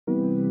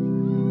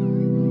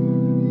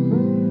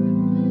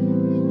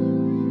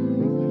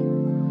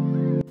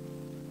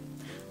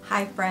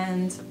Hi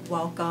friends,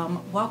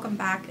 welcome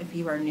back if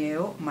you are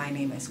new. My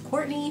name is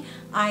Courtney.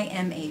 I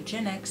am a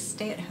Gen X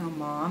stay-at-home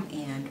mom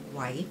and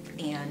wife,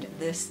 and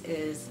this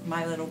is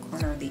my little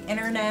corner of the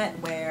internet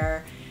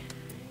where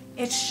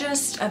it's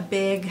just a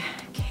big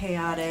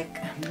chaotic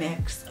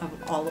mix of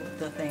all of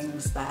the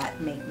things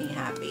that make me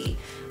happy.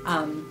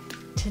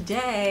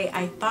 Today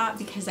I thought,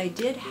 because I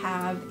did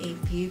have a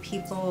few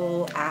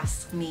people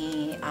ask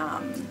me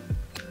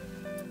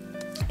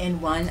in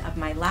one of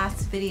my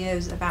last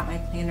videos about my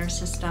planner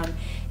system,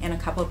 and a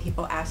couple of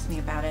people asked me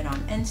about it on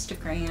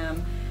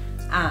Instagram,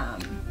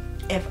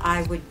 if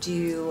I would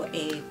do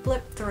a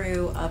flip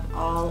through of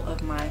all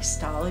of my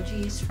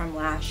Stalogies from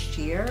last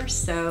year.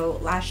 So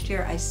last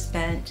year I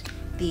spent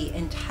the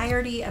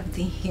entirety of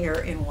the year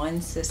in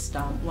one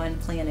system, one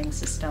planning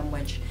system,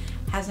 which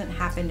hasn't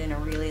happened in a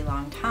really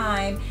long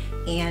time,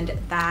 and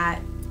that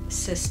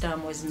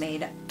system was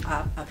made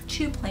up of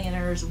two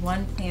planners.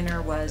 One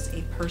planner was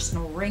a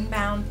personal ring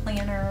bound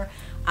planner,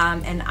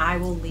 and I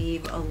will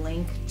leave a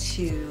link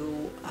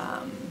to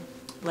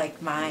like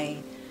my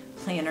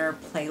planner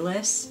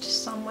playlist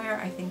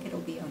somewhere. I think it'll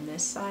be on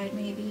this side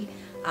maybe,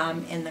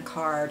 in the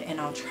card,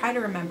 and I'll try to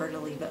remember to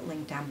leave it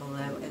linked down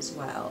below as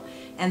well.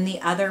 And the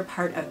other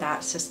part of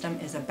that system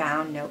is a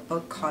bound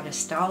notebook called a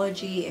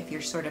Stalogy. If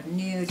you're sort of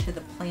new to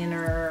the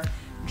planner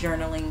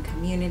journaling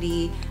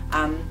community,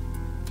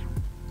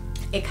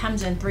 it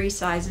comes in three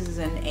sizes: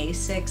 an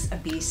A6, a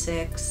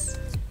B6,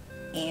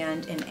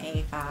 and an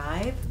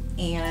A5.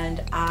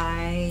 And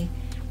I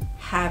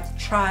have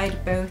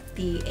tried both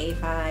the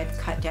A5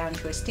 cut down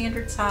to a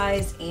standard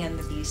size and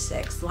the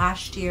B6.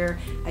 Last year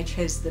I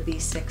chose the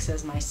B6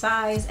 as my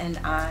size, and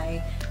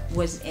I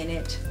was in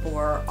it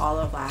for all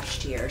of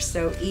last year.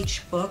 So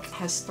each book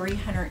has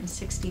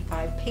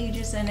 365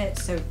 pages in it,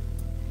 so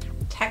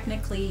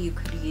technically you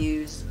could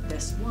use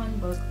this one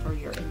book for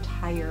your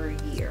entire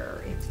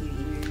year if you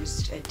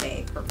used a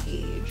day per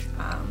page.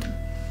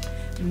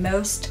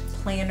 Most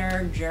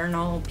planner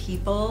journal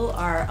people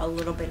are a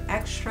little bit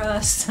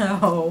extra,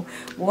 so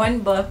one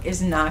book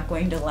is not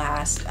going to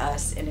last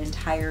us an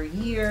entire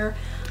year.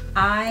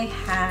 I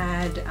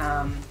had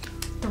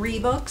 3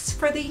 books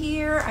for the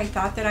year. I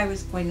thought that I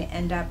was going to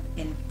end up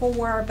in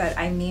 4, but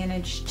I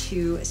managed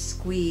to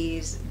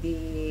squeeze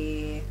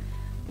the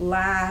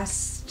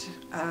last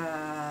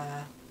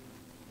 5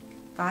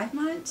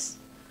 months,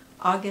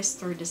 August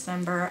through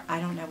December,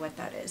 I don't know what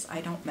that is,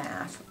 I don't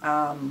math,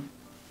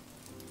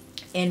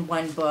 in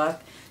one book,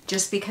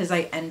 just because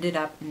I ended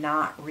up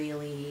not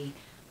really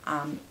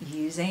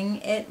using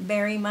it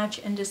very much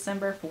in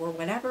December. For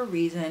whatever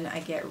reason, I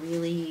get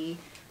really,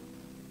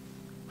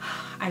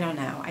 I don't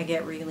know, I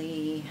get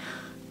really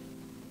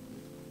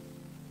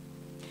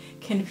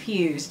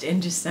confused in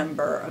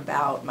December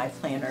about my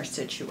planner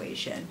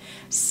situation.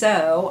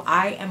 So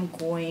I am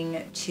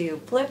going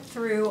to flip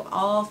through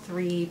all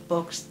 3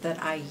 books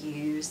that I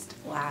used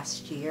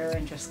last year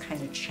and just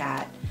kind of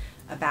chat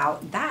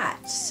about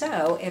that.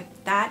 So if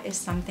that is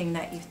something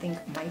that you think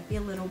might be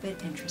a little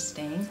bit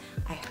interesting,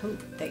 I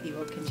hope that you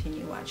will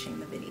continue watching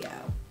the video.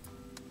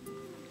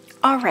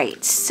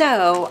 Alright,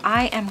 so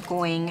I am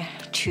going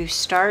to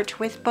start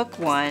with book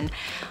 1.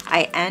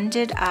 I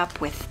ended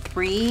up with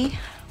 3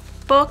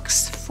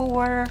 books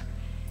for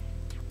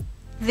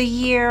the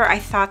year. I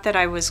thought that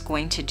I was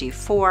going to do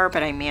 4,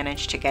 but I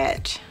managed to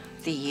get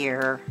the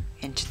year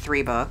into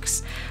 3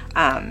 books.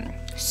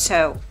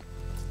 So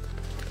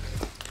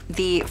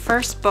the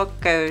first book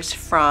goes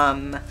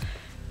from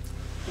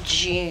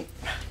June,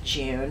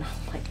 oh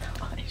my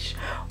gosh,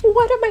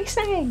 what am I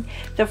saying?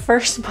 The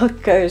first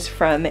book goes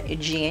from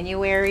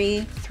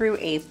January through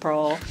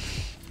April,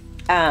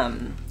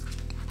 and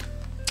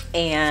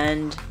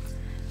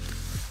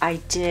I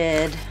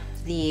did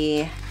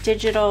the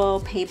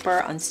digital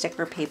paper on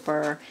sticker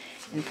paper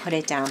and put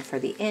it down for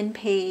the end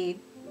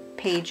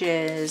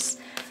pages.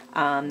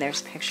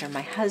 There's a picture of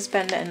my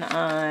husband and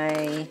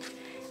I,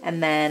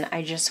 and then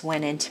I just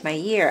went into my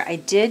year. I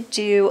did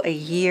do a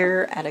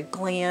year at a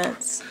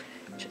glance.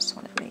 Just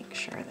want to make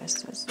sure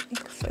this is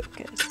like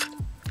focused.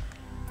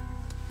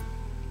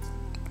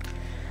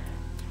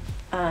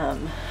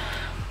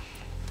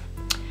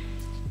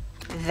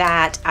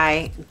 That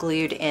I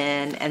glued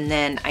in, and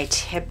then I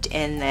tipped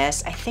in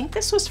this. I think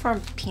this was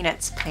from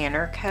Peanuts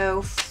Planner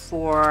Co.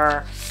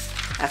 for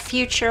a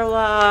future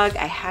log.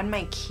 I had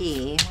my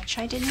key, which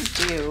I didn't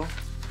do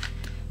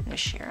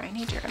this year. I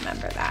need to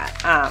remember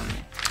that.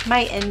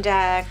 My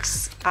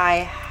index,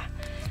 I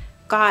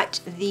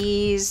got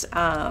these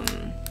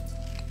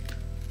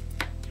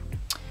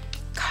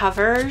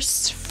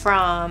covers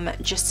from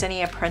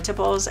Jacinia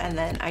Printables, and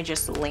then I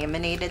just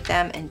laminated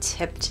them and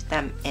tipped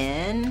them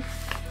in.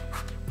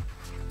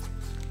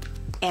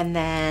 And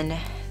then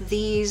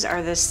these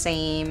are the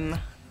same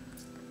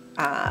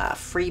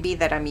freebie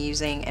that I'm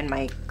using in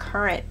my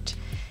current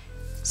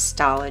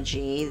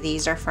Stalogy.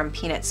 These are from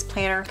Peanuts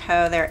Planner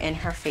Co. They're in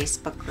her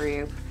Facebook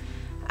group.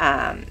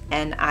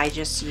 And I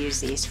just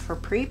use these for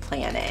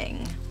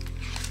pre-planning.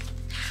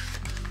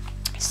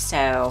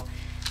 So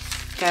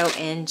go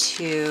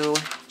into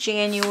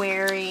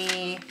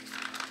January.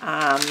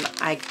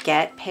 I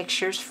get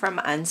pictures from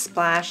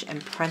Unsplash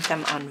and print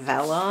them on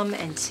vellum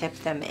and tip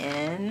them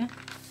in.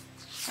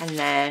 And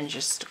then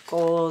just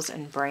goals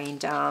and brain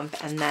dump,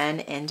 and then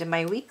into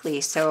my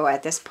weekly. So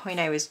at this point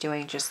I was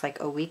doing just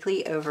like a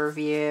weekly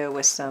overview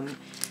with some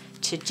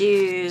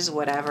to-dos,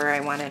 whatever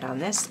I wanted on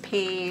this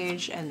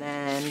page. And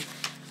then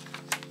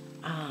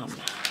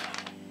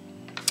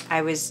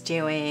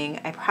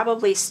I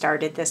probably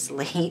started this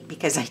late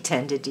because I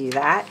tend to do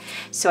that.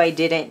 So I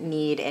didn't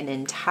need an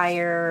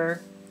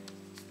entire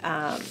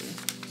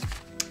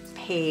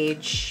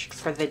page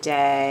for the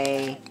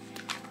day.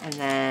 And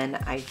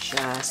then I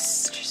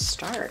just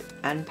start.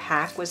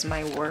 Unpack was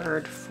my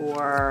word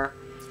for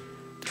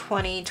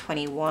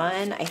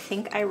 2021. I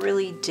think I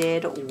really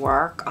did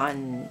work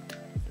on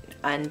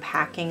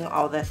unpacking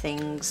all the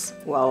things,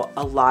 well,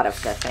 a lot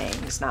of the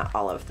things, not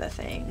all of the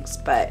things,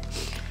 but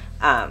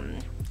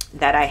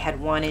that I had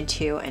wanted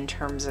to, in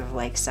terms of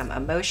like some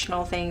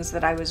emotional things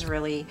that I was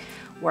really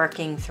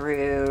working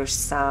through,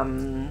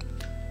 some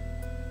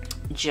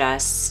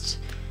just,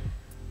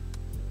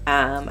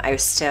 I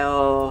was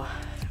still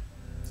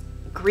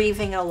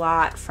grieving a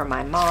lot for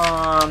my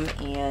mom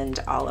and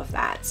all of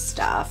that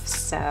stuff.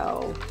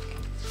 So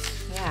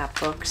yeah,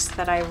 books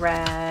that I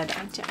read.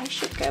 I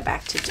should go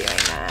back to doing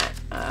that.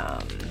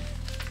 And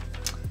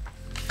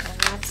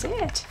that's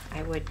it.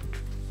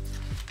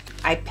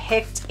 I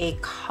picked a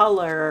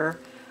color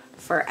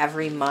for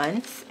every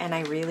month, and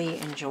I really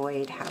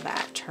enjoyed how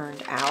that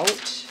turned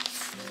out.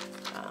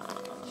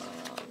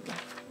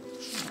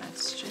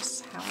 That's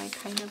just how I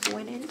kind of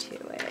went into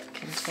it.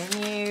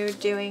 Continue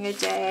doing a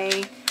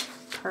day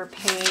per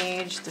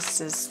page. This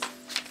is,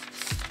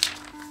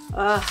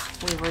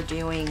 we were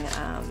doing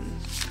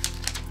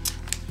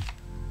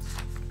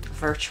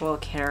virtual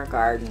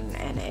kindergarten,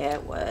 and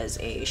it was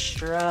a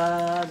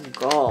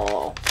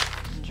struggle.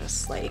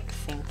 Just like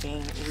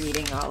thinking,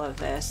 reading all of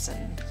this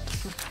and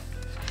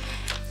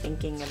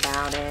thinking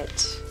about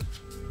it.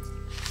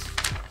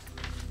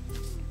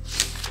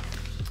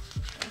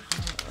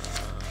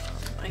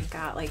 I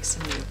got like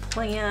some new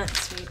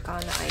plants. We'd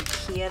gone to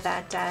IKEA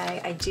that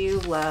day. I do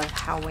love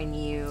how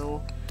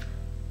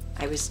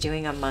I was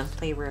doing a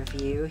monthly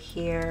review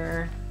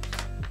here.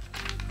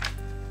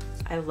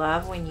 I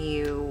love when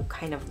you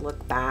kind of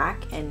look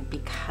back, and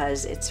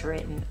because it's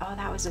written, oh,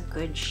 that was a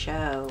good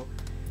show,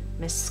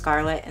 Miss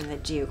Scarlet and the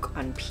Duke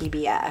on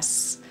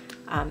PBS.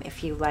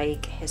 If you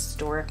like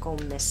historical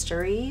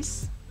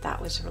mysteries, that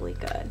was really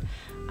good.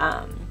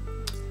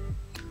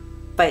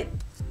 But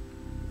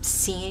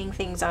seeing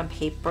things on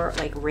paper,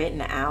 like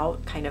written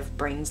out, kind of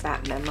brings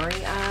that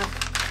memory up.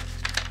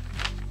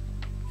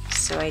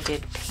 So I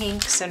did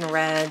pinks and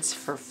reds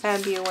for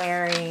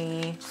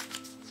February.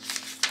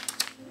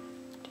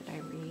 Did I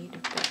read?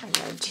 I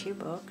read 2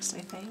 books, I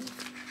think.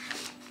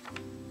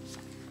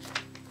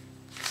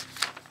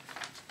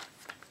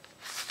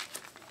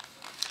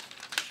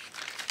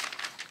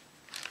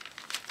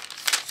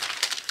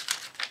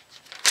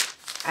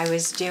 I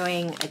was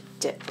doing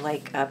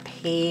like a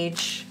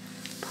page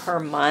per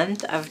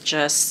month of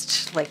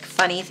just like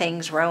funny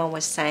things Rowan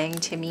was saying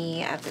to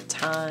me at the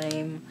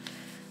time,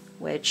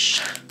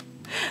 which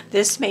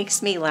this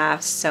makes me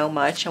laugh so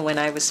much. And when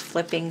I was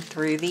flipping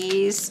through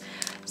these,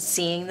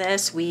 seeing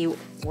this, we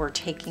were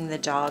taking the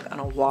dog on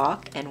a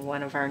walk, and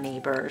one of our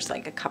neighbors,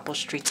 like a couple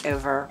streets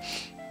over,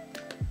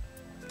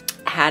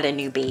 had a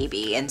new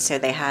baby. And so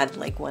they had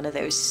like one of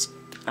those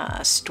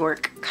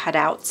stork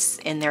cutouts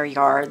in their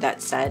yard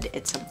that said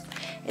it's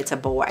a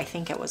boy. I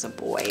think it was a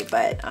boy,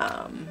 but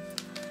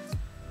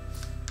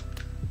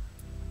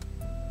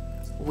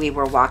we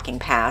were walking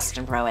past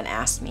and Rowan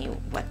asked me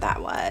what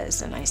that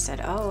was, and I said,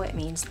 oh, it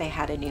means they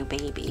had a new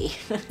baby.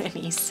 And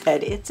he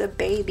said, it's a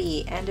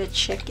baby and a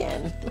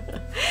chicken,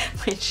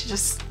 which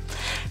just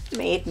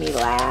made me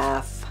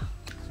laugh.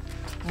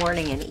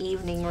 Morning and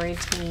evening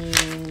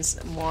routines,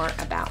 more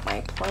about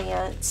my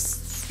plants.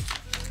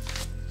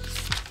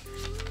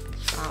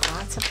 Got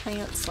lots of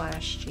plants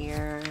last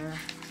year.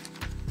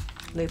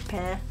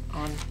 Lupin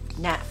on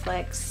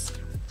Netflix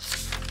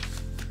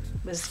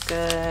was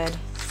good.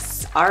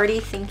 Already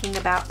thinking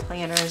about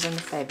planners in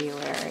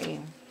February.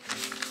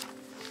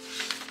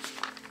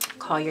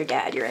 Call your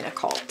dad, you're in a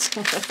cult.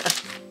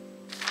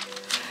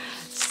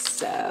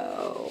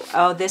 So,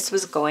 oh, this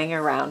was going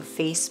around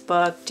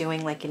Facebook,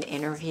 doing like an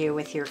interview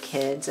with your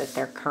kids at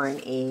their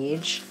current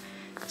age.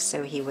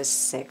 So he was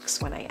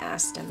 6 when I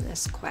asked him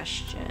this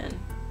question.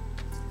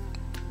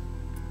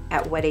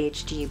 At what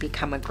age do you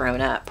become a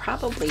grown-up?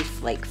 Probably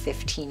like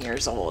 15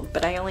 years old,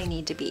 but I only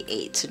need to be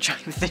 8 to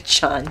drive the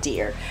John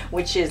Deere,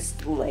 which is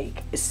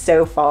like,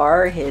 so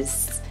far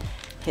his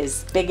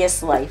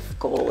biggest life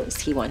goal is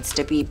he wants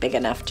to be big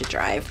enough to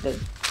drive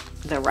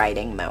the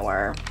riding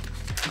mower.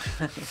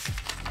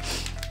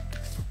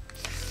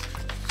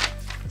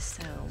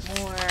 So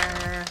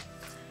more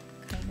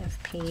kind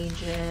of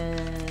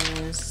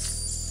pages.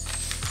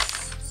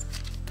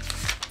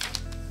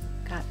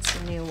 Got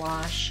some new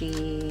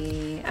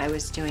washi. I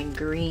was doing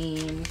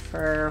green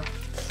for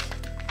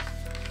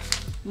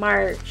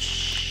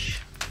March,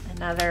 and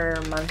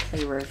Another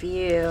monthly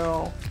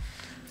review.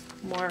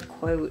 More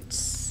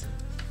quotes.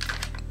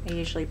 I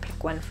usually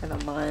pick one for the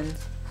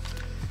month.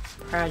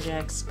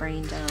 Projects,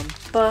 brain dump,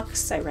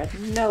 books. I read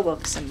no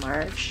books in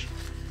March.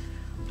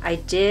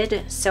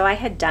 So I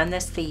had done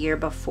this the year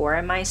before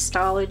in my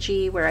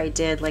Stalogy, where I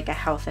did like a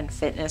health and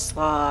fitness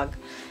log,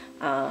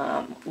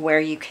 where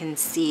you can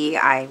see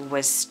I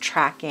was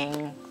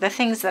tracking the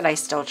things that I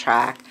still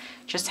track,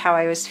 just how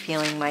I was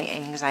feeling, my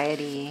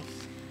anxiety,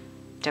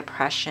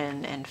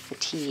 depression, and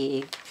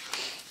fatigue.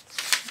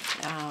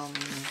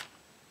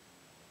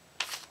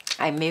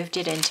 I moved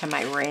it into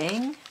my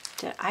ring.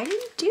 I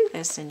didn't do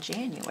this in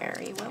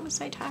January. What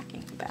was I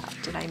talking about?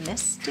 Did I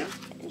miss it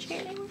in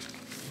January?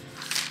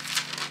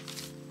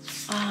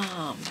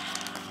 I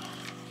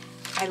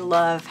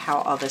love how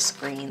all this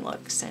green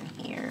looks in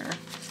here.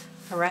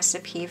 A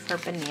recipe for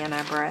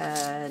banana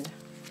bread.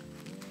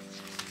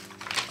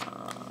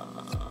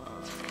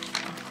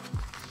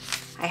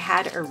 I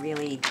had a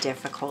really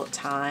difficult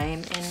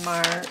time in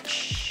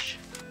March.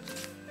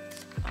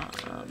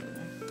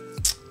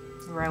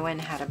 Rowan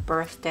had a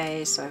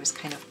birthday, so I was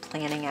kind of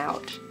planning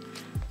out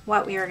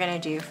what we were gonna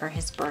do for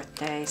his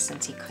birthday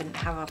since he couldn't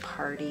have a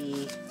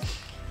party.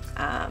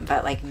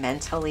 But like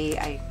mentally,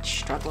 I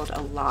struggled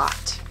a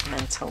lot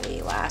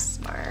mentally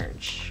last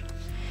March.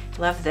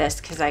 Love this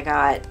because I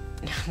got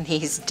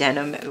these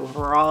denim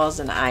overalls,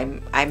 and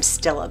I'm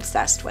still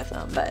obsessed with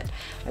them, but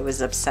I was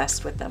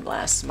obsessed with them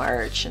last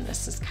March, and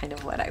this is kind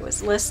of what I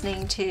was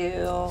listening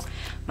to.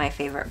 My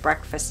favorite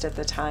breakfast at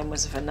the time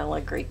was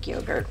vanilla Greek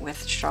yogurt with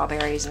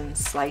strawberries and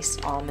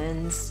sliced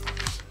almonds.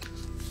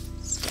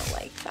 Still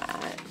like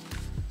that.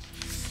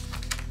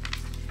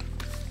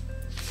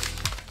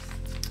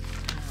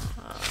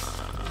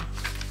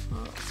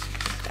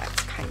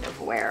 That's kind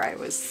of where I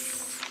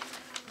was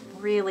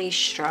really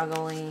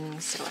struggling,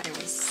 so I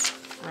was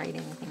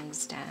writing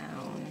things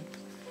down.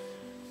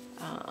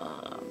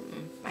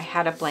 I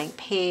had a blank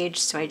page,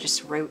 so I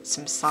just wrote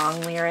some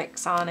song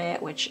lyrics on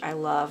it, which I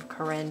love.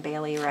 Corinne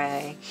Bailey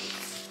Rae.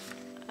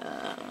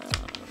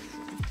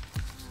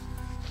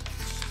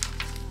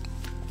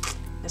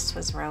 This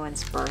was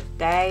Rowan's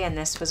birthday, and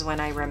this was when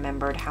I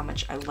remembered how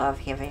much I love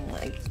having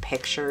like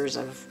pictures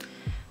of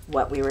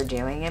what we were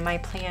doing in my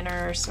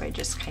planner, so I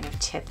just kind of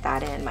tipped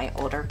that in. My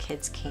older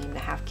kids came to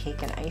have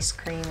cake and ice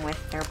cream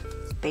with their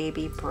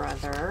baby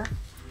brother.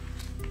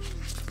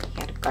 He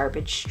had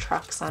garbage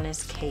trucks on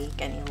his cake,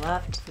 and he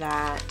loved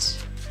that.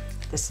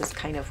 This is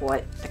kind of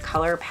what the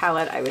color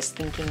palette I was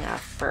thinking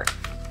of for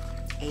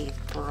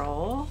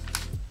April.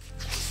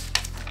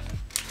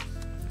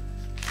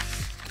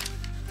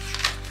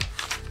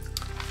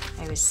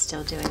 I was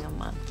still doing a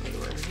monthly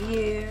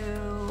review.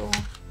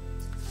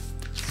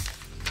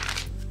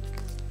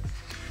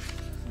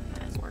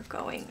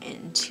 Going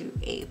into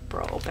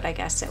April, but I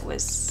guess it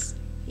was,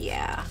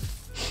 yeah,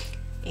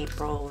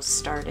 April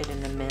started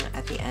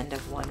at the end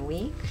of 1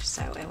 week,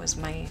 so it was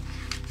my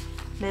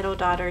middle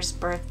daughter's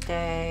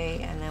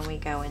birthday, and then we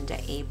go into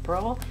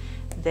April.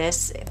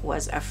 This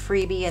was a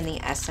freebie in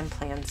the Essen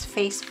Plans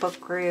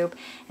Facebook group,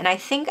 and I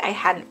think I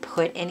hadn't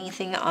put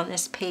anything on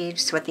this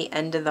page, so at the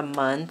end of the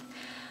month,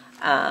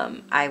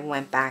 I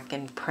went back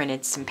and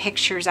printed some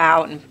pictures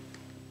out and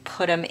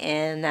put them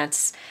in.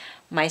 That's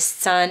my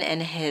son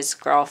and his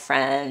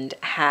girlfriend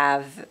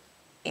have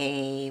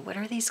a, what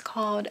are these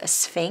called? A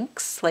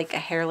Sphinx, like a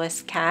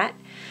hairless cat,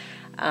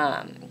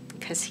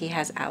 because he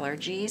has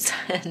allergies.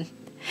 And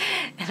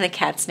the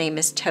cat's name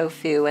is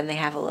Tofu, and they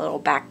have a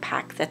little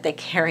backpack that they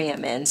carry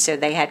him in. So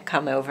they had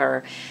come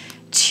over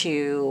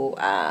to,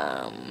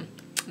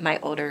 my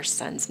older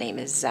son's name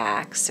is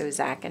Zach. So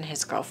Zach and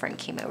his girlfriend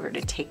came over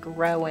to take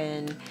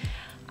Rowan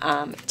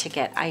to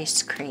get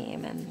ice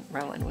cream, and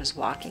Rowan was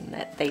walking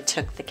that. They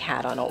took the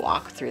cat on a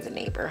walk through the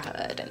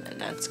neighborhood, and then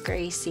that's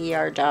Gracie,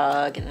 our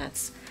dog, and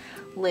that's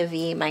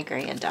Livy, my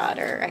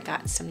granddaughter. I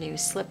got some new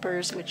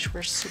slippers, which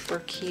were super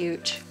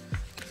cute.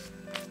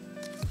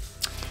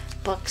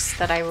 Books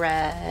that I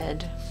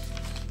read.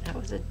 That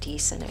was a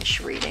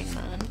decent-ish reading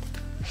month.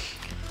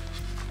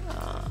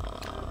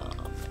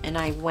 And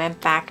I went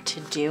back to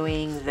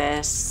doing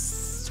this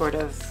sort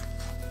of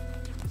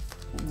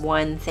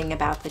one thing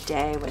about the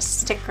day was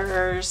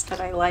stickers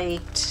that I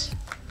liked.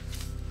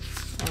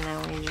 And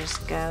then we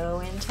just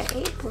go into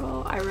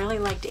April. I really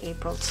liked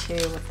April too,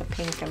 with the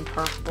pink and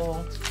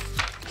purple.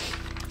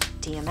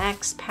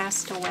 DMX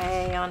passed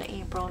away on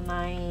April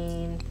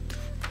 9th.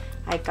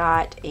 I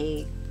got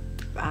a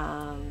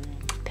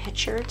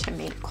pitcher to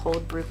make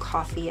cold brew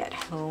coffee at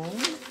home,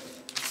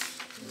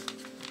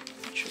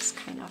 which was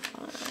kind of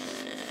fun.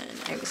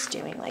 I was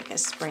doing like a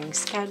spring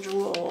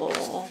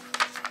schedule.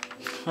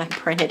 I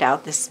printed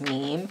out this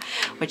meme,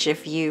 which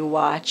if you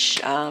watch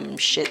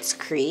Schitt's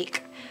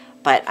Creek,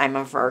 but I'm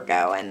a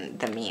Virgo, and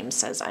the meme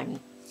says I'm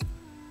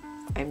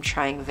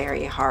trying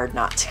very hard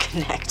not to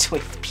connect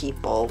with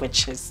people,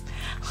 which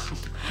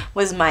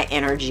was my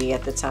energy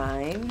at the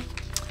time.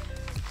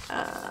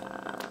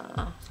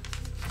 I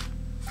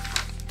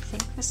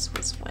think this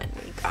was when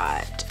we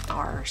got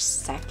our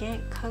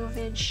second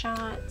COVID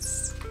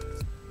shots.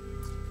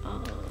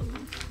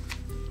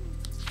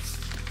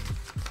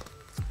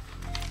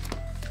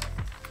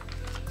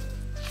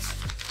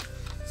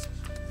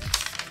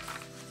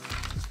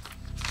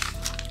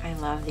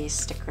 love these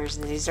stickers.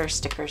 These are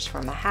stickers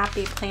from a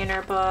Happy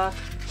Planner book.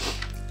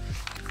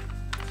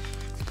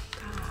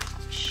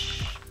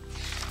 Gosh.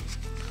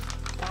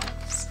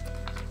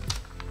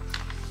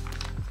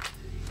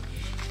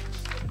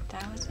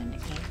 That was in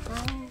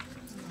April.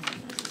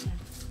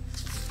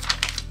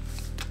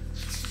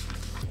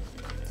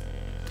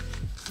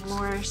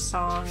 More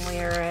song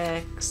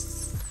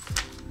lyrics.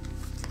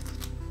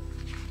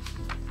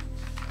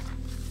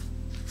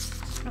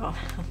 Oh,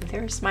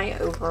 there's my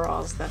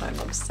overalls that I'm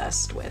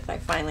obsessed with. I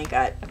finally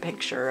got a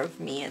picture of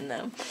me in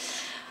them.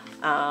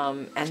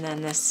 And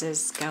then this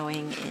is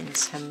going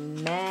into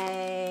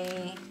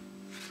May.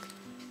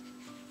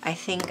 I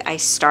think I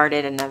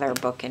started another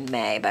book in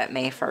May, but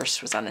May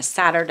 1st was on a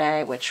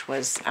Saturday, which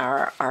was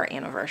our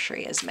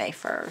anniversary is May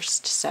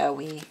 1st. So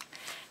we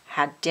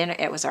had dinner.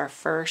 It was our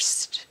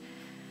first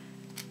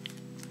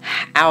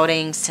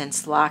outing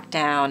since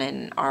lockdown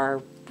and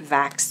our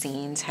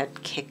vaccines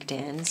had kicked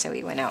in. So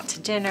we went out to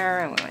dinner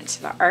and we went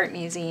to the art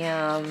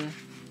museum.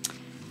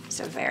 It was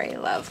a very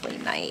lovely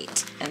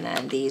night. And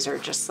then these are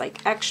just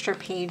like extra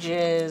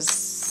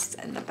pages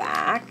in the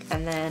back.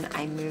 And then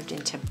I moved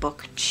into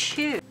book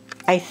 2.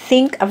 I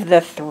think of the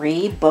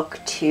 3, book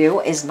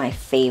 2 is my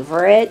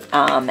favorite.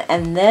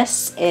 And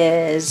this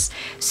is,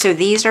 so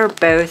these are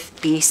both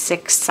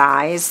B6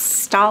 size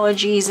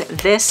Stalogies.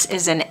 This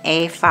is an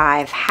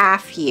A5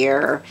 half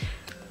year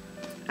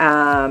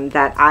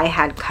that I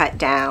had cut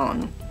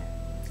down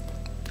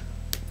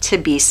to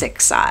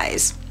B6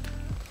 size.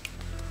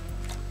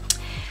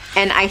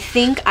 And I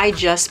think I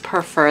just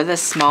prefer the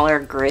smaller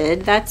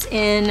grid that's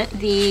in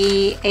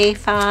the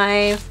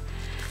A5.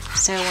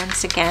 So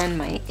once again,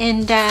 my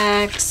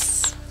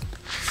index.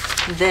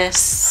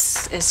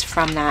 This is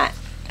from that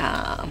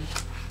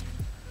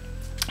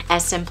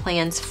SM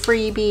Plans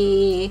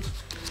freebie.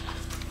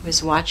 I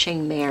was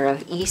watching Mayor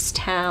of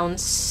Easttown,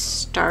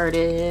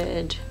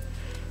 started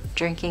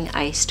drinking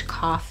iced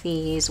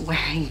coffees,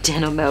 wearing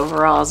denim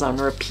overalls on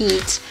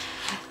repeat.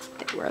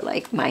 They were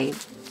like my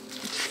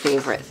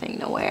favorite thing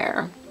to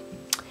wear.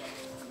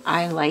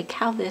 I like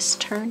how this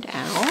turned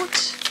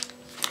out.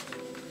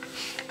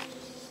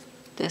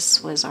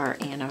 This was our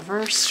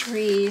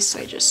anniversary, so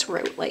I just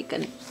wrote like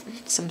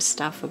some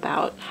stuff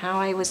about how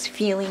I was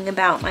feeling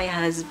about my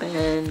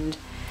husband.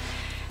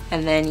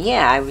 And then,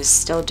 yeah, I was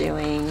still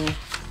doing,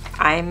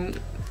 I'm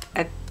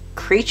a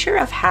creature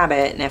of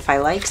habit, and if I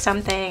like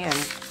something,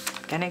 I'm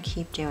gonna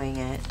keep doing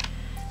it.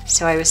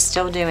 So I was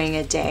still doing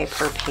a day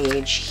per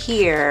page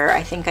here.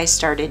 I think I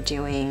started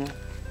doing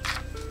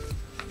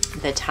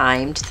the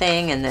timed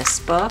thing in this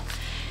book.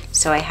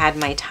 So I had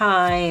my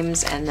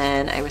times, and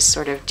then I was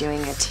sort of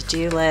doing a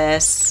to-do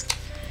list,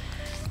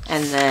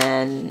 and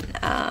then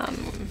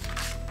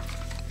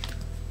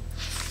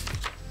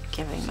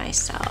giving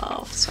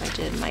myself. So I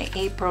did my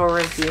April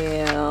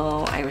review.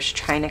 I was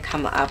trying to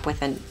come up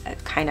with a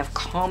kind of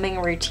calming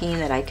routine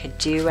that I could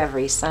do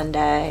every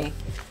Sunday.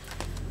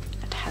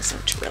 That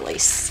hasn't really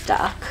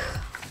stuck.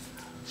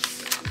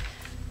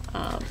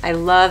 I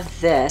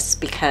love this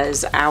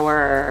because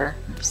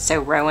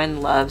so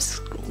Rowan loves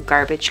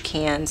garbage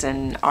cans,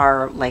 and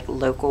our like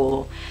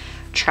local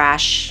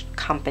trash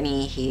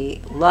company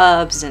he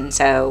loves, and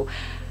so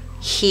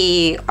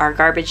our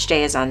garbage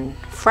day is on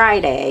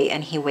Friday,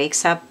 and he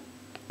wakes up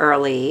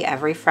early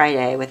every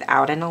Friday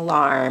without an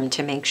alarm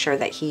to make sure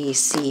that he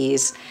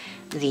sees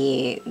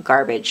the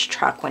garbage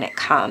truck when it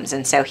comes.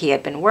 And so he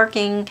had been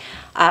working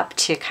up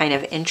to kind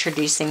of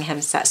introducing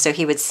himself. So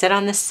he would sit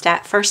on the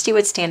step. First he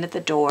would stand at the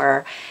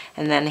door,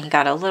 and then he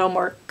got a little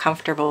more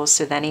comfortable.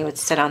 So then he would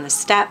sit on the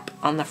step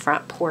on the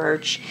front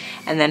porch.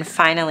 And then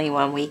finally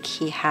one week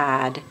he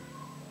had,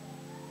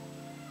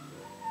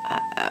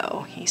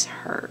 uh-oh, he's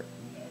hurt.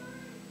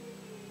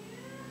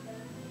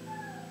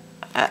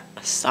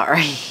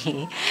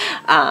 Sorry.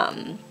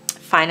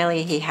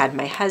 Finally, he had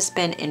my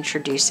husband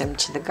introduce him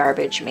to the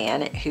garbage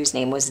man, whose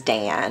name was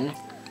Dan.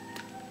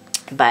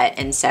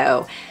 And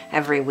so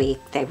every week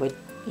they would,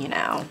 you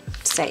know,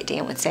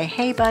 Dan would say,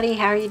 "Hey buddy,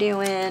 how are you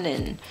doing?"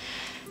 And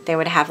they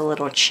would have a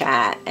little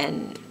chat.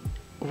 And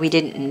we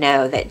didn't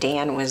know that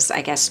Dan was,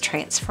 I guess,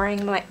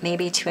 transferring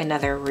maybe to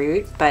another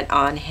route. But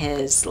on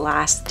his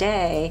last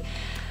day,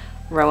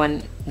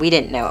 Rowan, we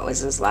didn't know it was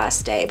his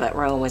last day, but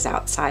Rowan was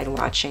outside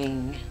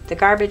watching the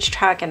garbage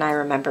truck, and I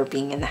remember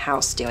being in the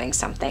house doing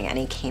something, and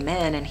he came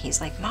in and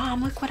he's like,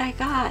 "Mom, look what I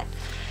got."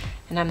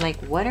 And I'm like,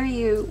 what do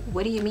you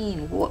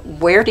mean?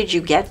 Where did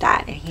you get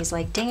that? And he's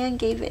like, "Dan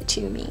gave it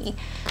to me."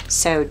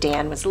 So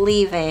Dan was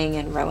leaving,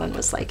 and Rowan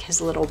was like his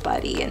little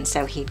buddy, and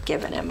so he'd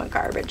given him a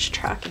garbage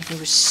truck, and he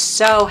was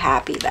so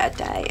happy that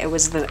day. It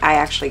was I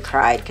actually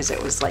cried because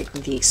it was like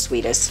the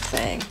sweetest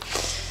thing.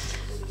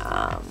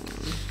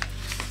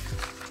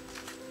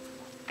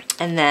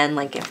 And then,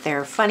 like, if there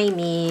are funny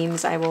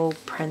memes, I will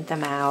print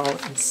them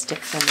out and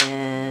stick them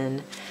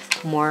in.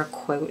 More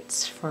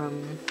quotes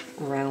from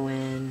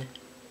Rowan.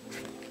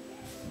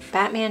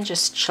 Batman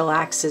just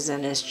chillaxes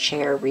in his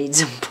chair,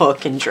 reads a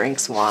book, and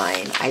drinks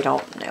wine. I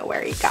don't know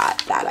where he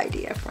got that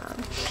idea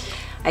from.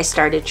 I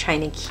started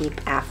trying to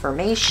keep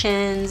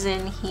affirmations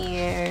in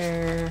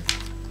here.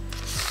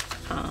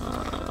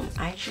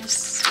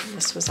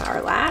 this was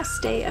our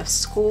last day of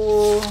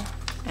school,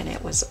 and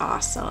it was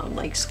awesome.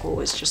 Like, school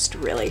was just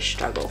really a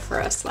struggle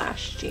for us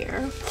last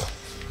year.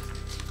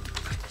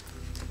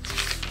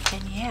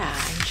 And yeah,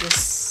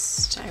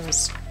 I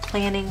was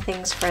planning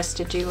things for us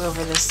to do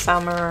over the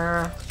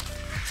summer.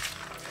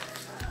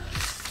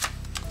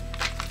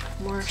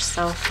 More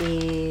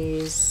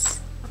selfies,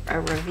 a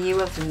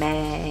review of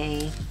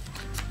May.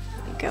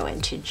 We go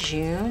into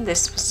June.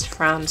 This was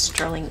from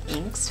Sterling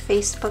Ink's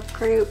Facebook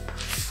group.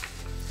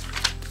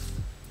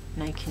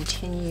 And I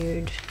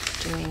continued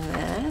doing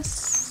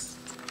this.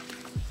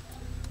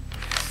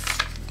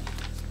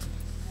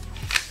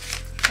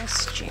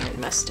 This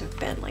June must have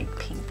been like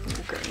pink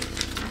and green.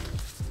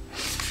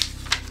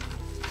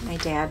 My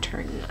dad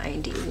turned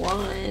 91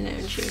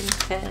 on June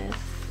 5th.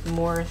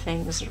 More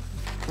things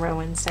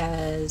Rowan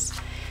says.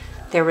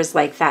 There was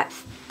like that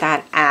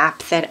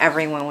app that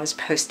everyone was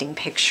posting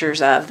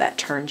pictures of that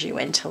turned you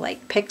into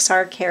like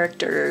Pixar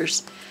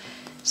characters.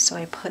 So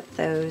I put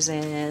those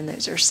in.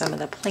 Those are some of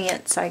the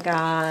plants I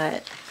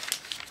got.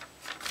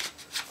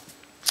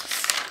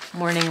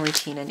 Morning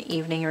routine and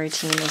evening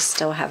routine. I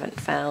still haven't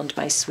found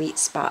my sweet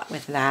spot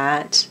with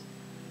that.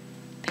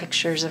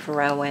 Pictures of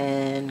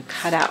Rowan,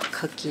 cutout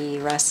cookie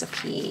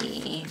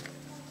recipe,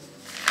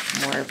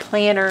 more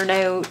planner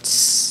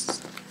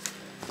notes.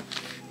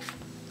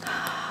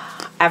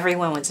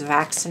 Everyone was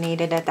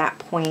vaccinated at that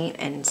point,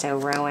 and so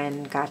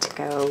Rowan got to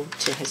go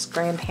to his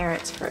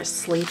grandparents for a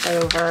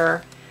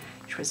sleepover,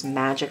 which was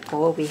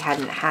magical. We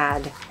hadn't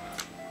had,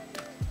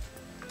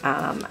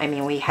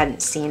 we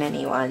hadn't seen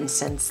anyone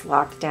since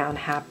lockdown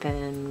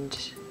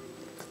happened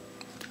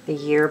the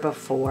year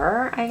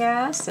before, I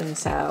guess, and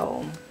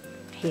so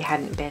he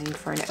hadn't been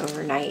for an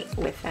overnight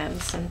with them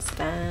since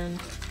then.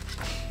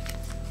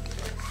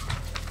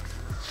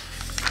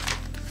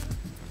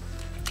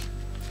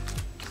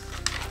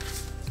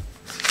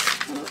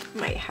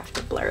 Might have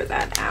to blur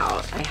that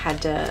out. I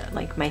had to,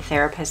 like, my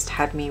therapist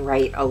had me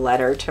write a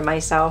letter to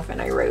myself,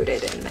 and I wrote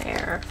it in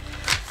there.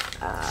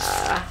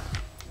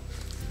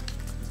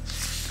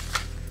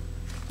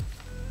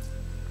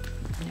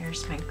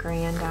 There's my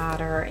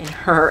granddaughter in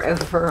her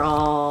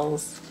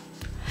overalls.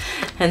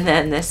 And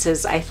then this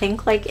is, I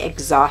think, like,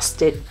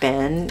 Exhausted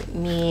Ben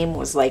meme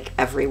was like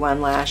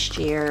everyone last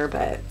year,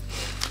 but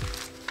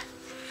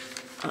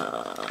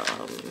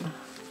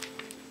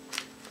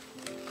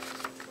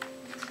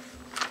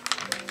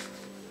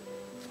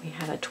we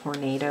had a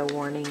tornado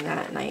warning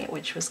that night,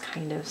 which was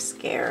kind of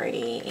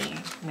scary.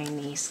 My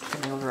niece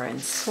came over and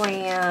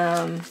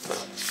swam.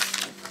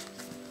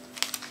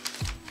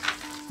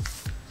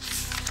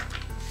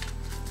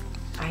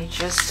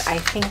 I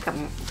think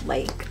I'm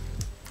like,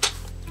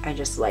 I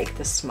just like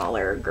the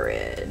smaller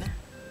grid.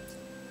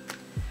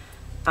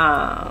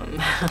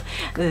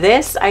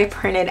 This I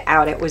printed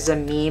out. It was a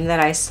meme that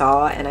I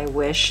saw, and I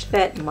wish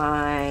that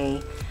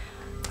my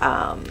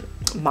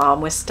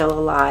mom was still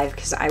alive,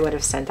 because I would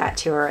have sent that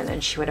to her, and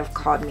then she would have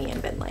called me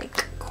and been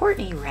like,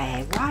 Courtney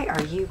Ray, why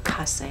are you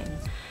cussing?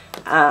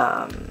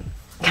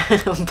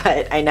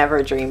 But I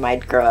never dreamed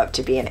I'd grow up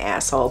to be an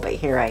asshole, but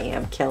here I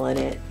am killing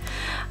it.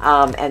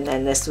 And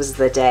then this was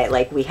the day,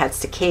 like, we had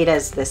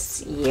cicadas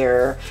this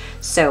year,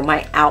 so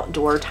my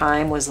outdoor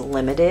time was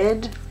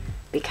limited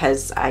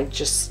because I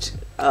just,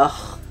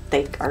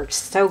 they are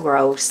so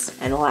gross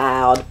and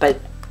loud. But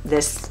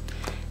this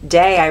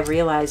day I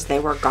realized they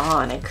were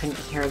gone. I couldn't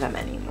hear them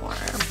anymore.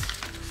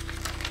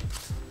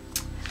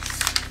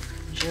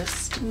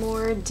 Just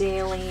more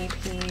daily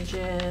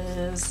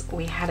pages.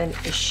 We had an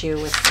issue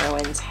with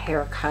Rowan's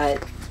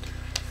haircut.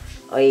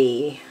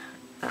 And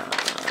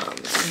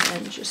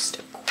then just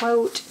a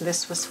quote.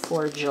 This was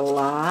for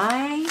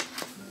July.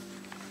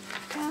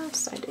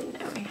 Gosh, I didn't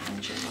know I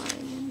had July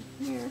in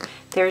here.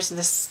 There's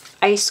this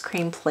ice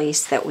cream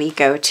place that we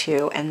go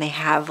to, and they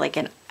have like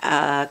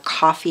a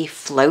coffee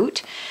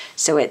float.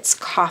 So it's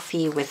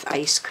coffee with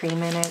ice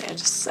cream in it.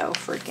 It's so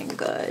freaking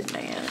good,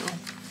 man.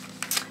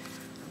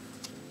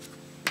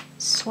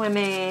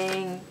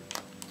 Swimming,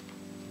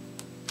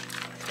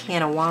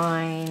 can of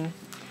wine.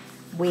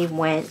 We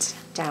went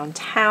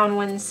downtown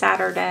one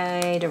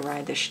Saturday to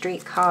ride the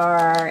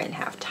streetcar and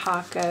have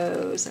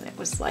tacos, and it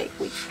was like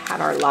we had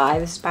our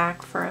lives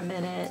back for a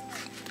minute.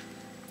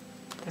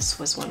 This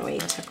was when we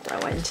took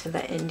Rowan to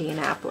the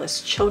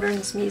Indianapolis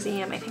Children's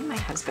Museum. I think my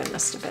husband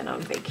must have been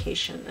on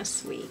vacation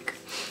this week.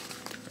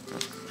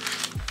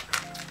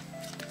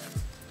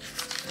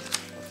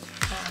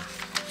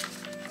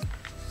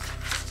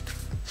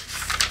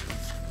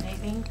 I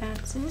think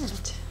that's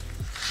it.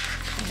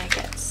 Kind of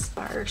get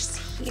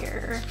sparse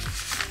here.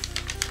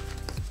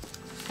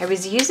 I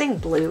was using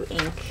blue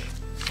ink,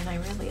 and I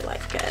really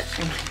like it.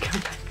 I'm gonna go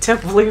back to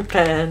blue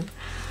pen.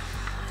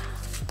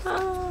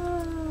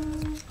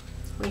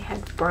 We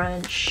had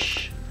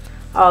brunch.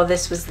 Oh,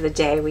 this was the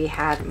day we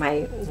had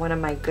one of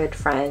my good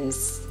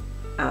friends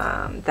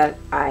that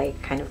I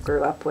kind of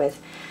grew up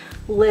with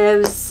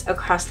lives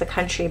across the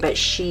country, but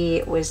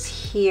she was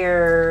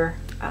here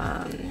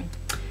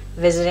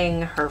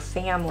visiting her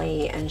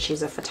family, and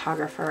she's a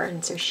photographer,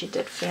 and so she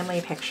did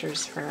family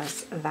pictures for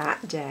us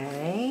that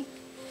day.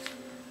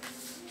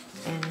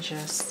 And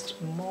just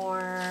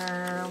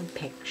more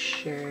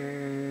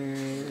pictures.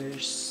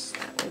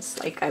 That was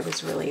like, I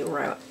was really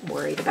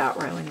worried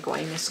about Rowan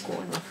going to school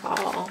in the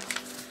fall.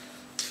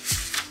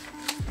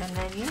 And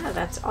then, yeah,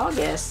 that's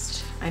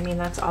August. I mean,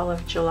 that's all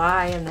of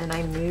July. And then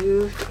I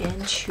moved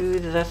into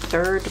the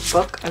third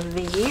book of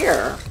the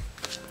year.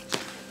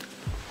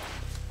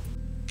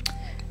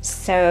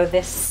 So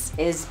this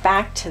is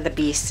back to the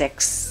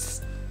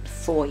B6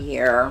 full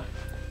year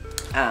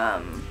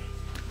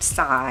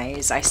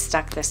size. I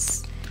stuck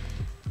this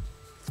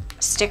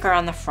sticker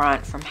on the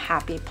front from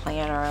Happy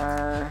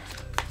Planner,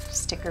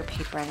 sticker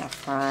paper in the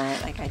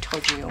front. Like I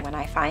told you, when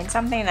I find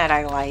something that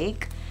I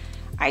like,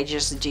 I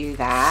just do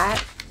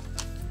that.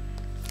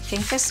 I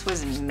think this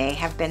may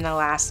have been the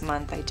last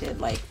month I did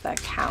like the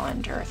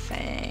calendar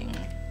thing.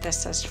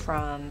 This is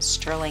from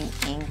Sterling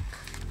Ink.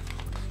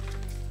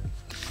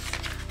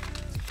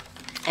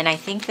 And I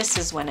think this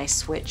is when I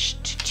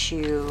switched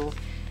to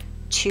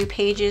 2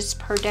 pages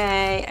per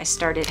day. I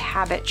started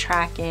habit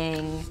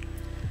tracking.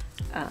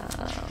 Up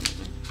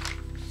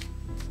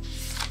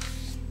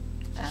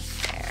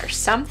there.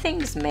 Some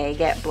things may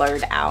get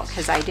blurred out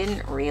because I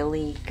didn't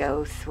really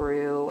go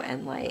through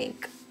and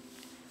like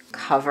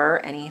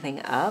cover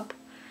anything up.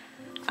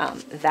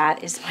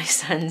 That is my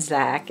son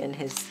Zach and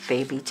his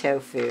baby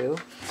Tofu.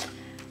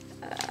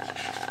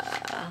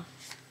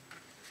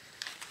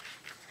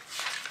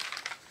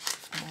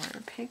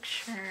 More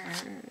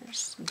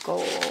pictures,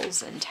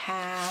 goals and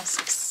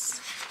tasks,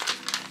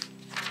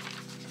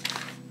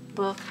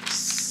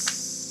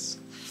 books.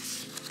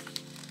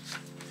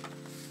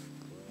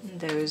 And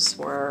those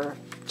were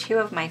 2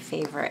 of my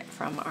favorite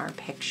from our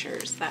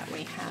pictures that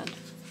we had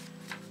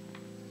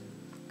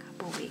a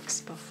couple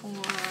weeks before.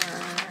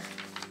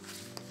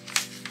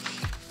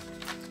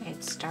 I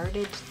had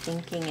started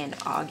thinking in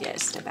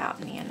August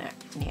about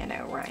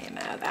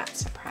NaNoWriMo. That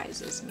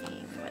surprises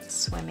me. We went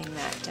swimming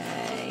that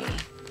day.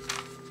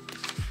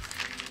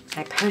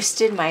 I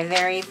posted my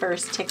very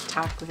first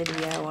TikTok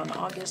video on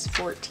August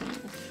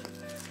 14th.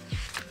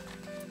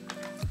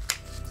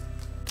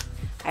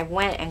 I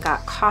went and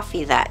got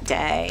coffee that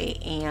day,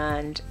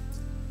 and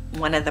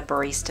one of the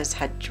baristas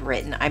had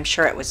written, I'm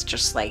sure it was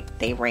just like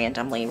they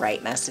randomly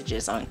write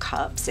messages on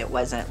cups. It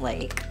wasn't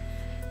like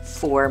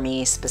for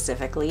me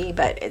specifically,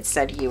 but it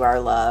said "You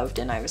are loved,"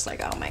 and I was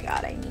like, oh my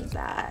god, I need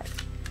that.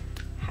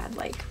 Had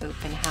like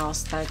open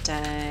house that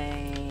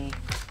day.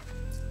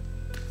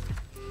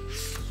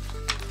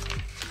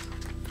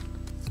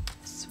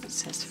 This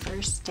was his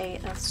first day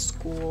of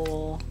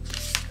school.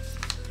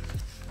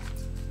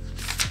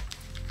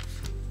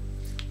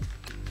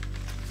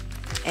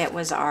 It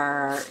was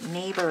our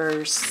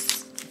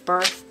neighbor's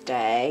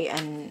birthday,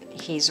 and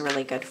he's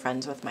really good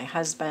friends with my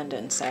husband,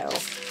 and so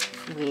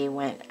we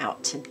went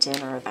out to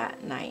dinner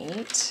that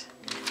night.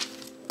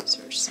 These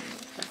are some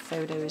of the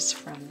photos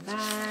from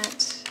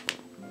that.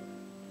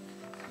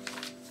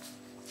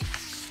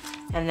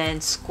 And then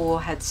school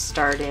had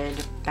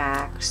started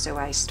back, so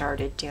I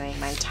started doing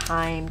my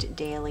timed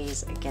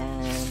dailies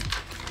again,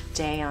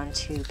 day on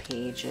 2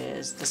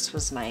 pages. This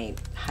was my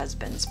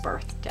husband's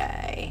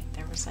birthday.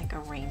 There was like a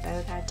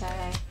rainbow that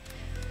day.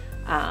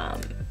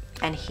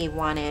 And he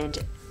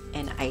wanted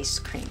an ice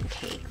cream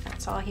cake.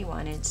 That's all he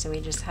wanted. So we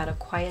just had a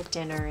quiet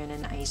dinner and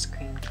an ice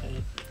cream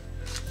cake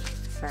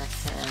for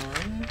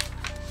him.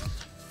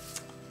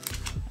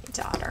 My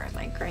daughter and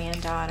my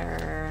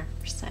granddaughter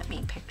sent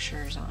me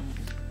pictures on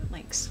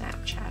like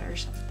Snapchat or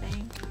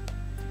something.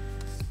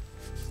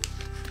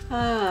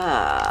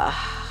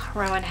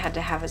 Rowan had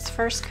to have his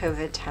first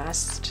COVID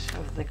test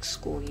of the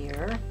school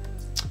year.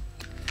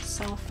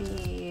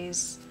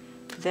 Selfies.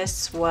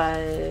 This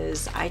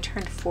was, I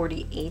turned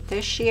 48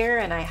 this year,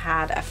 and I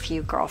had a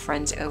few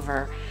girlfriends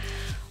over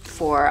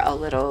for a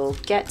little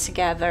get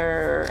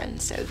together,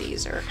 and so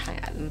these are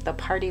kind of, the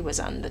party was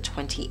on the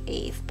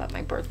 28th, but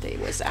my birthday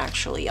was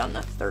actually on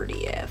the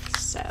 30th,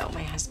 so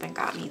my husband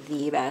got me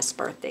the best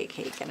birthday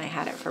cake, and I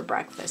had it for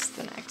breakfast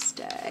the next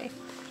day.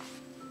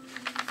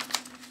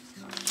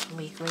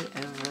 Weekly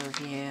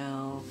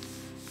overview.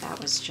 That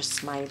was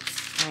just my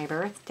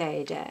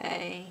birthday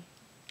day.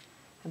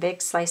 A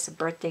big slice of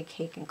birthday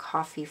cake and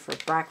coffee for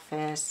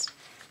breakfast.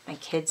 My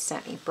kids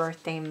sent me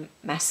birthday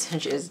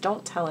messages.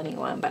 Don't tell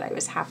anyone, but I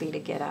was happy to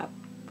get up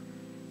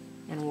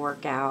and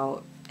work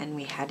out. And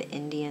we had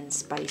Indian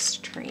spice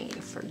train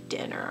for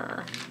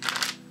dinner.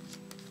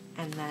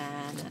 And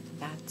then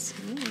that's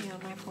me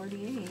on my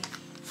 48th.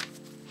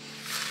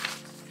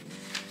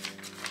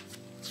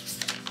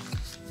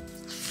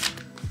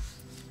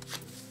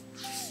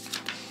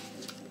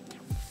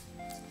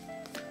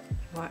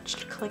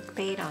 Watched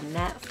Clickbait on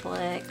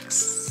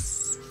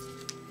Netflix.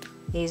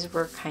 These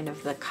were kind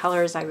of the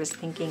colors I was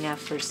thinking of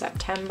for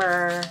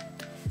September.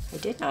 I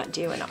did not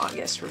do an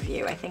August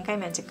review. I think I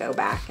meant to go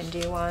back and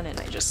do one, and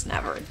I just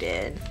never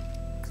did.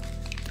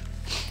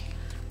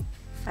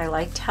 I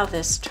liked how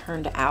this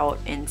turned out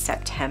in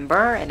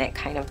September, and it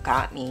kind of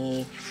got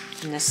me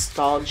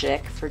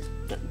nostalgic for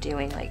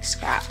doing like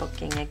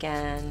scrapbooking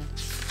again.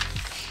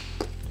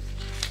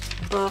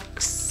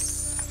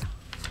 Books.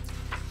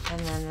 And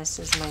then this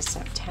is my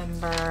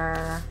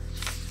September.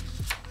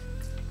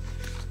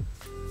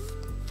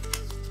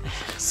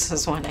 This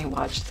is when I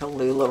watched the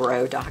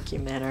LuLaRoe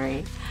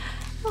documentary.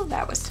 Oh,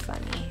 that was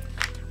funny.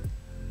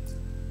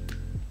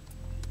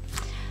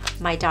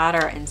 My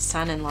daughter and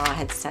son-in-law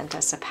had sent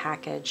us a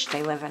package.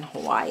 They live in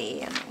Hawaii,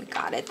 and we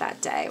got it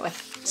that day with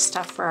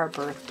stuff for our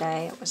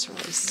birthday. It was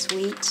really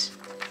sweet.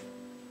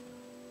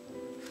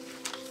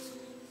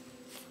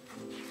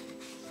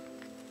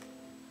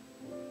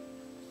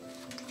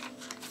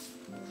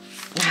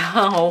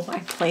 Oh, I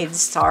played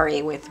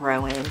Sorry with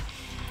Rowan.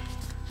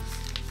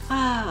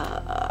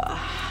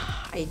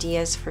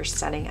 Ideas for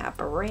setting up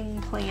a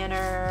ring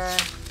planner.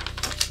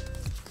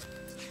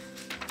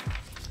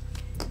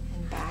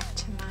 And back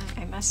to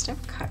my, I must have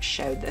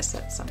showed this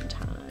at some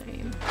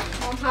time.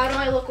 Mom, how do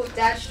I look with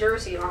Dad's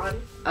jersey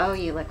on? Oh,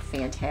 you look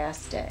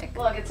fantastic.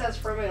 Look, it says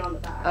for me on the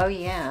back. Oh,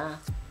 yeah.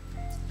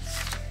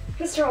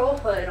 Mr. will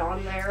put it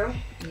on there.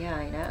 Yeah,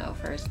 I know.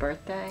 For his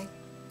birthday?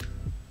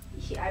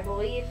 Yeah, I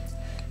believe.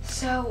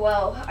 So,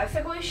 well, I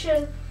think we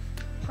should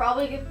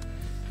probably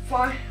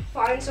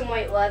find some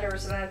white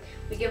letters, and then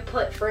we can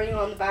put Franny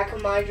on the back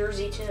of my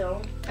jersey too.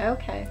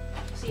 Okay.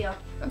 See ya.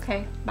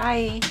 Okay,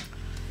 bye.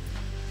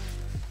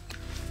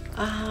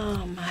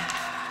 I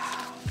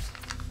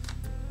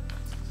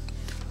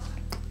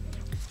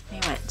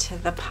went to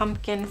the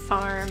pumpkin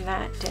farm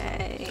that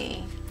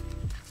day.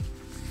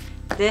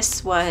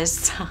 This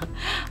was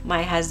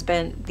my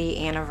husband,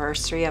 the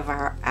anniversary of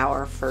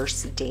our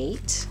first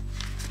date.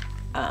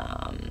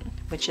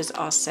 Which is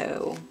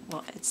also,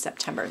 well, it's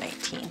September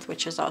 19th,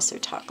 which is also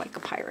Talk Like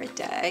a Pirate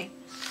Day.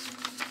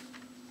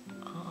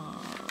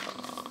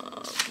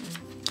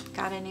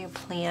 Got a new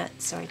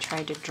plant, so I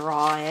tried to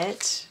draw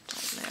it.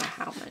 Don't know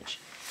how much.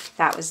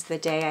 That was the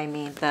day I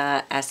made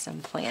the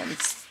SM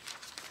Plants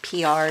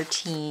PR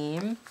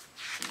team.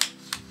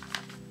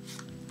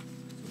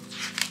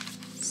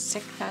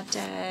 Sick that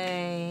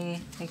day.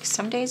 Like,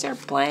 some days are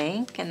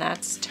blank, and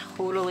that's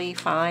totally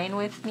fine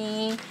with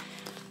me.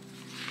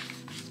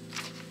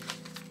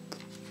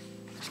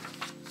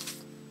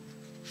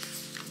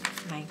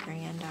 My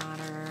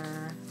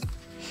granddaughter.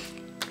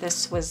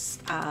 This was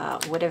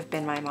would have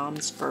been my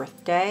mom's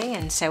birthday,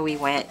 and so we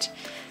went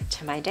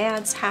to my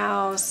dad's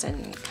house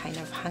and kind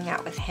of hung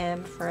out with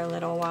him for a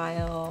little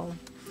while.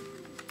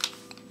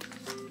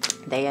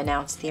 They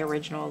announced the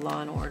original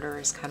Law and Order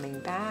is coming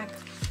back.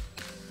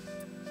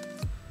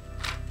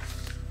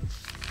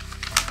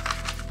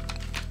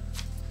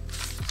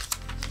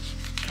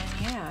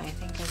 And yeah, I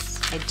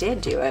think I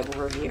did do a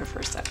review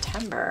for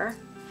September.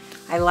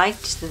 I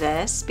liked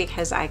this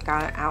because I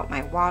got out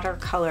my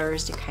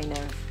watercolors to kind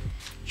of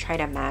try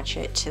to match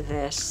it to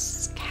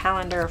this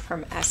calendar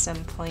from SM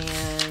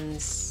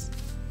Plans.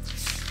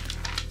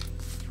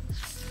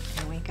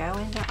 And we go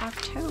into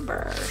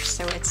October,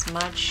 so it's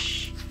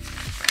much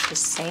the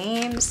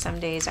same. Some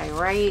days I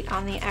write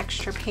on the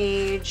extra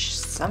page,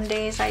 some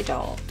days I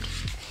don't.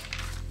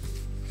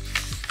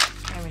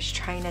 I was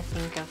trying to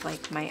think of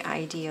like my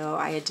ideal.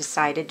 I had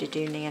decided to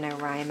do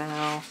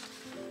NaNoWriMo.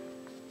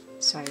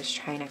 So I was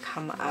trying to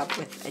come up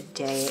with a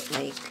day,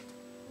 like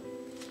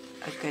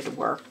a good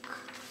work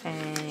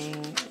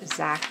thing.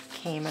 Zach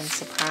came and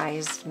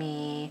surprised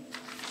me.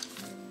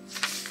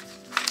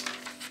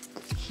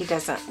 He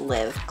doesn't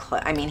live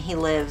I mean, he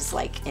lives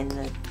like in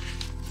the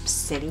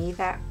city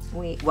that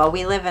we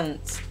live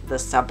in the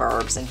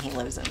suburbs, and he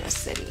lives in the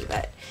city,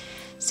 but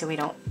so we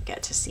don't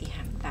get to see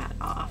him that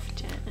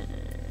often.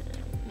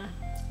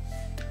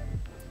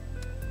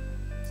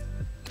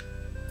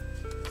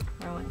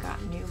 Rowan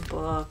got new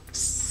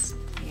books.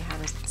 He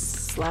had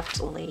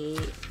slept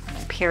late. My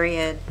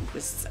period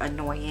was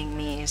annoying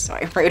me, so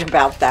I wrote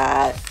about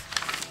that.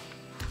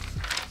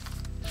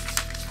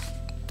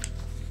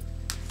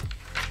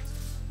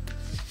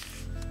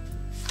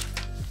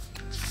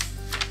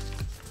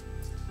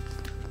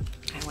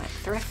 I went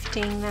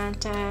thrifting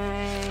that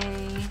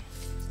day.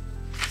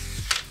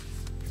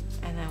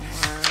 And then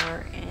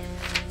we're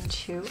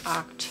into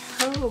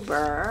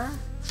October.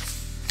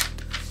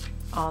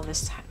 All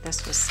this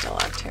was still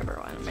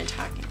October. What am I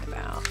talking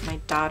about? My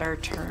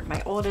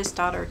oldest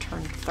daughter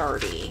turned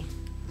 30.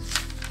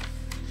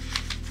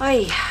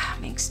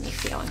 Makes me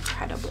feel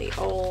incredibly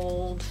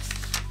old.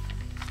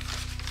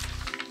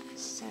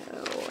 So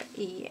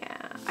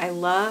yeah, I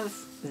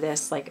love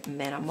this like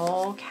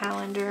minimal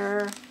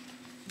calendar,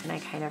 and I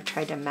kind of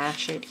tried to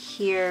match it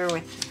here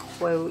with the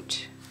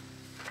quote.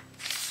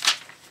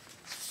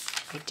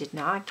 I did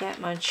not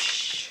get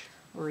much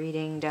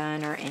reading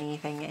done or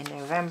anything in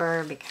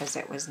November because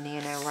it was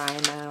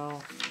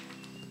NaNoWriMo.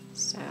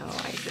 So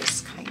I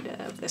just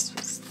this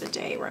was the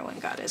day Rowan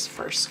got his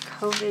first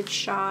COVID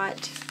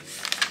shot.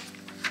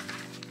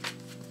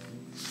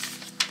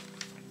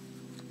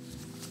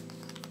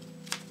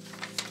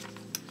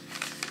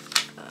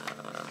 I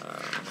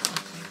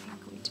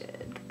think we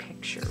did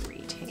picture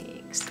retail.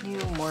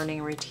 new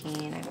morning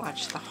routine. I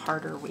watched The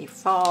Harder We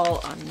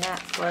Fall on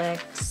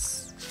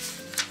Netflix.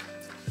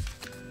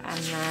 And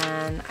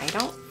then I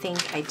don't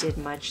think I did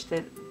much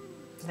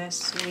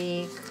this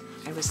week.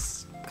 I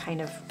was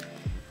kind of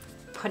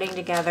putting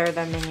together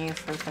the menu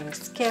for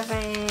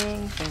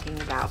Thanksgiving, thinking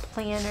about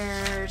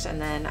planners,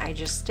 and then I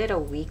just did a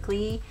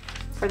weekly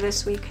for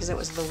this week because it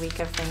was the week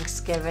of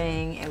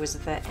Thanksgiving. It was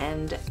the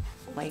end,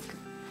 like,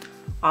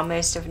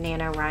 almost of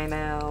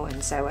NaNoWriMo,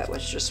 and so it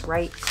was just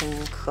write,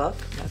 clean, cook.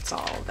 That's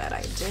all that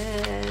I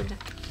did.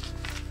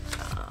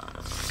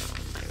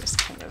 I was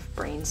kind of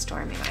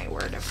brainstorming my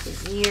word of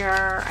the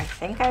year. I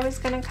think I was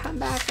going to come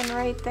back and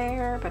write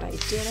there, but I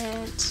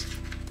didn't.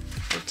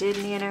 I did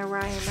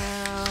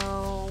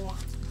NaNoWriMo.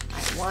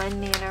 I won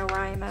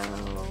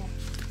NaNoWriMo.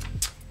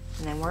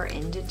 And then we're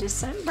into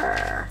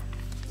December.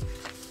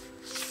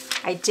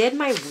 I did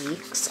my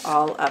weeks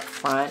all up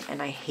front,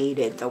 and I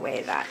hated the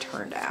way that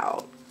turned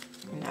out.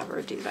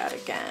 Never do that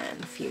again,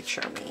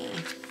 future me.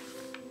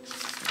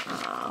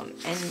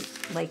 And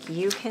like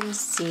you can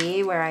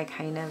see where I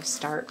kind of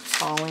start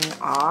falling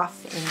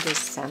off in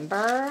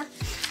December.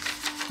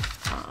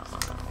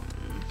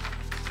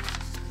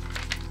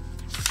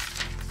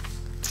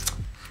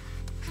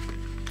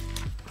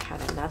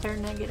 Had another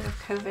negative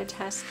COVID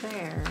test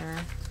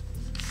there.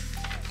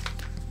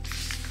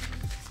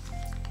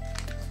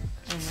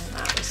 And then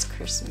that was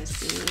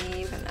Christmas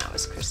Eve, and that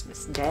was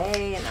Christmas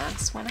Day, and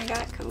that's when I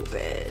got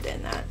COVID,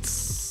 and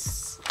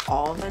that's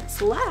all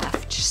that's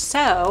left.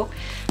 So,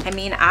 I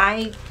mean,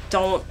 I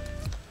don't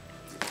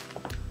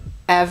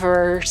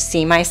ever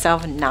see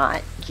myself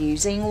not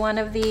using one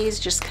of these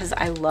just because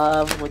I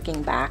love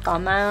looking back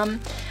on them.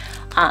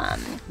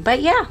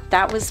 But yeah,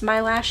 that was my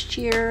last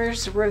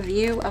year's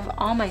review of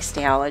all my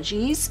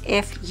Stalogies.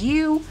 If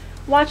you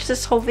watch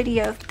this whole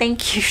video,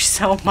 thank you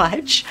so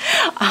much.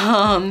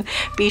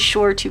 Be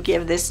sure to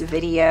give this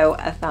video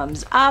a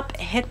thumbs up,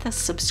 hit the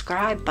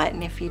subscribe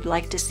button if you'd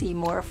like to see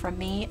more from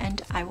me,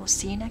 and I will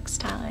see you next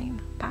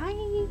time. Bye.